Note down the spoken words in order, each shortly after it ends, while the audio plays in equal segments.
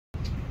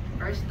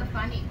First, the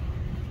funny.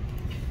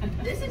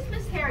 This is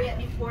Miss Harriet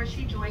before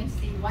she joined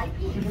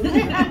CYP.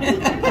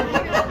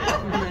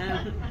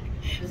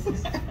 This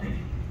is okay.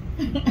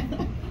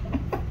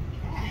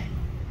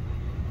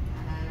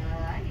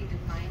 I need to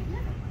find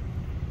it.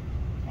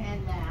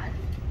 And then,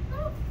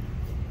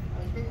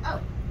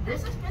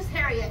 this is Miss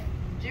Harriet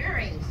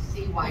during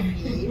CYP.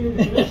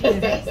 She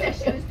states that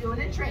she was doing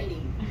a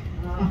training.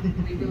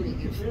 We believe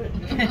you.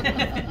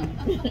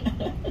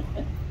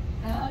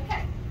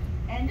 Okay.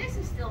 And this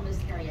is still Miss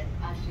Harriet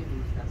as she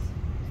leaves us.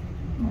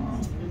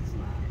 With a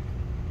smile.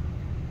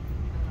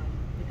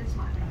 With a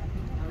smile.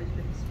 Always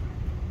with a smile.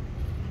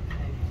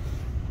 Okay.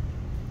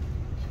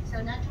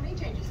 So not too many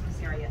changes, Miss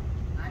Harriet.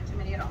 Not too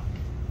many at all.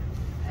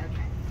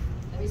 Okay.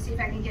 Let me see if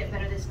I can get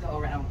better this go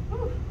around.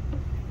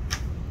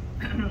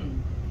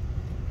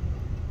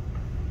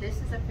 This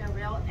is a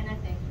farewell and a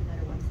thank you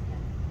letter once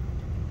again.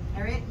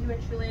 Harriet, you are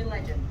truly a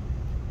legend.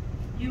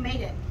 You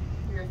made it.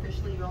 You're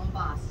officially your own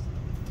boss.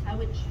 I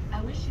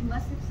wish you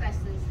much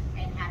successes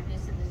and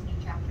happiness in this new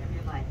chapter of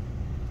your life.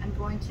 I'm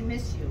going to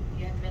miss you.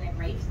 You have been a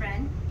great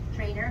friend,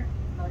 trainer,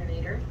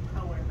 motivator,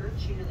 co-worker,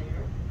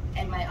 cheerleader,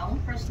 and my own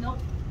personal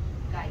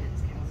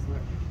guidance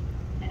counselor.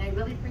 And I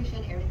really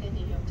appreciate everything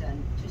that you have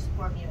done to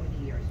support me over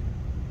the years.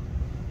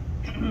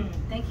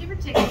 Thank you for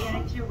taking me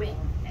under your wing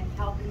and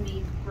helping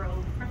me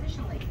grow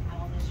professionally. I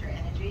will miss your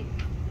energy,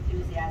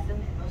 enthusiasm,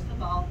 and most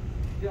of all,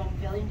 your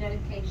unfailing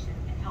dedication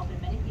in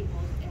helping many people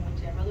in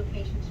whichever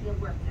locations you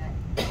have worked at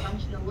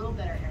function a little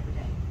better every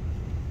day.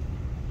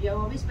 You have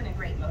always been a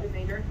great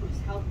motivator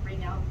who's helped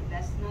bring out the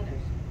best in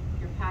others.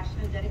 Your passion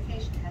and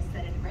dedication has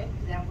set a great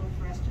example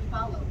for us to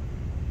follow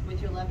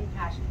with your love and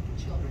passion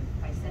for children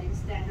by setting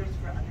standards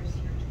for others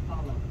here to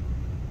follow.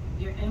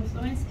 Your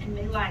influence in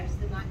many lives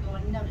did not go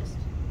unnoticed.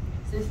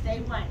 Since day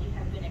one, you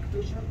have been a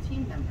crucial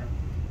team member.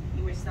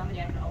 You were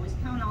somebody I could always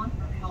count on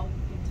for help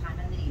in time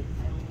of need.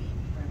 I will be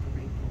forever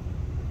grateful.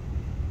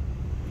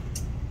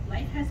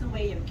 Life has a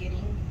way of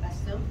getting us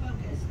so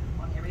focused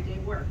on everyday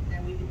work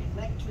that we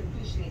neglect to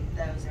appreciate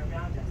those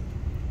around us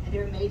and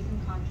their amazing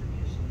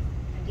contributions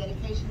and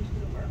dedication to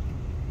the work.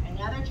 And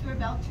now that you're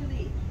about to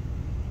leave,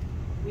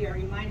 we are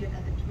reminded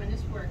of the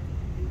tremendous work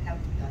you have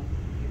done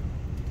here.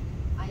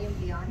 I am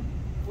beyond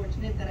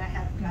fortunate that I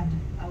have got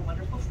a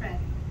wonderful friend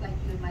like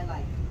you in my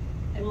life.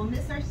 I will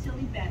miss our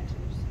silly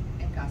banters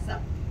and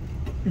gossip.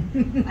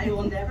 I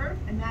will never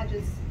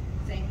imagine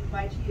saying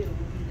goodbye to you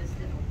will be this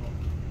difficult.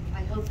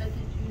 I hope that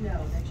you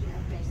know that you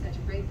have made such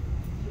a great,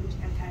 huge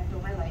impact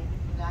on my life.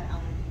 For that, I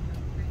will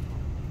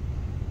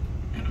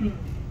be grateful.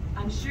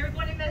 I'm sure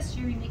going to miss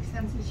your unique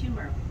sense of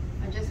humor.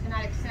 I'm just going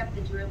to accept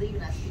that you are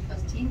leaving us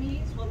because team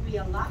meetings will be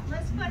a lot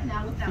less fun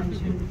now without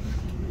you.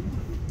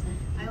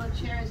 I will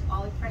cherish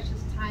all the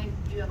precious time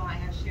you and I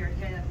have shared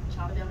here at the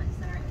Child Development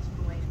Center and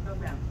School Age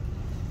Program.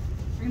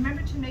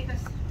 Remember to make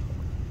us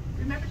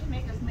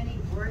many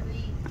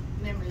worthy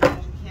memories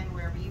as you can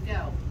wherever you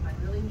go. I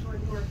really enjoyed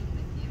working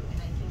with you, and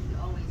I thank you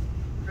always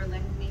for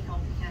lending me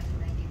helping hands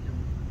when I need them.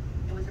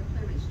 It was a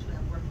privilege to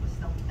have worked with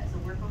someone as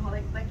a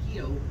workaholic like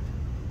you,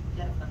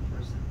 yet a fun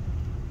person.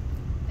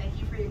 Thank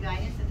you for your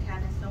guidance and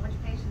having so much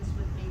patience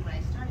with me when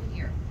I started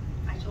here.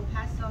 I shall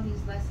pass on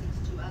these lessons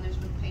to others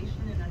with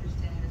patience and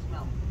understanding as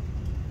well.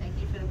 Thank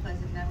you for the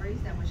pleasant memories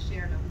that were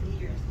shared over the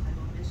years. I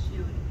will miss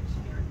you and your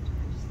spirit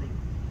tremendously.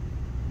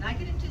 Not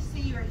getting to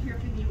see you or hear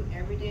from you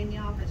every day in the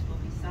office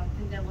will be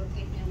something that will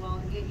take me a while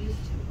to get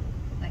used to.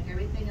 Like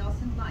everything else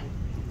in life,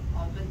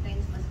 all good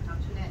things must come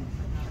to an end,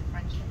 but not a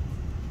friendship.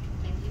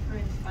 Thank you for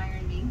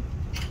inspiring me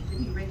to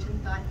be rich in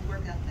thought and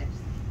work ethics.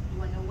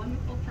 You are a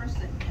wonderful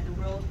person, and the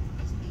world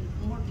must need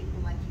more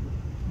people like you.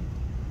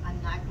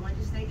 I'm not going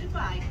to say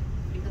goodbye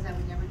because I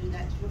would never do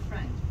that to a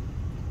friend.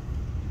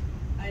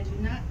 I do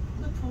not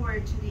look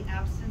forward to the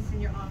absence in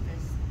your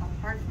office.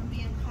 Apart from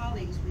being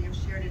colleagues, we have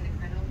shared an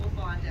incredible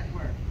bond at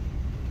work.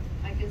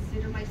 I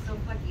consider myself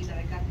lucky that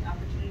I got the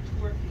opportunity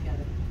to work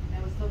together.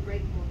 I was so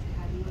grateful to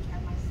have you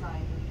at my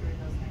side during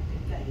those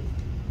hectic days.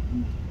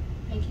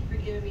 Thank you for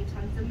giving me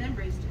tons of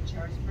memories to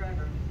cherish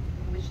forever,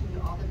 and wishing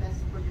you all the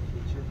best for your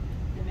future.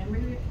 The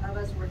memory of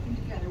us working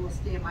together will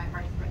stay in my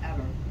heart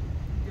forever.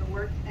 Your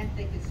work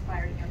ethic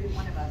inspired every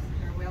one of us.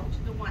 Farewell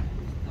to the one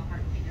who's the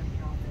heartbeat of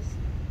the office.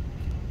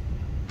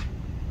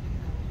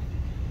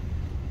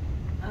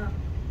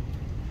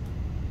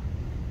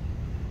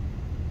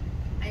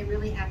 I'm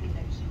really happy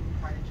that you were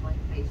part of Joint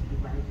Face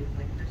with Larry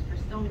Deflectors for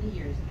so many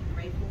years. I'm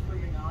grateful for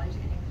your knowledge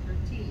and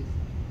expertise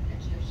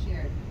that you have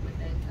shared with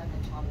the Child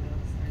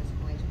Development Center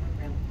School Age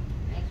Program.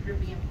 Thanks for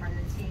being part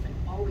of the team and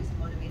always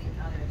motivating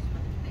others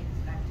when things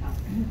got tough.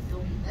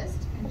 You'll be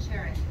missed and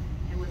cherished.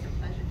 It was a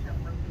pleasure to have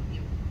worked with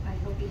you. I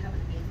hope you have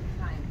an amazing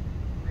time.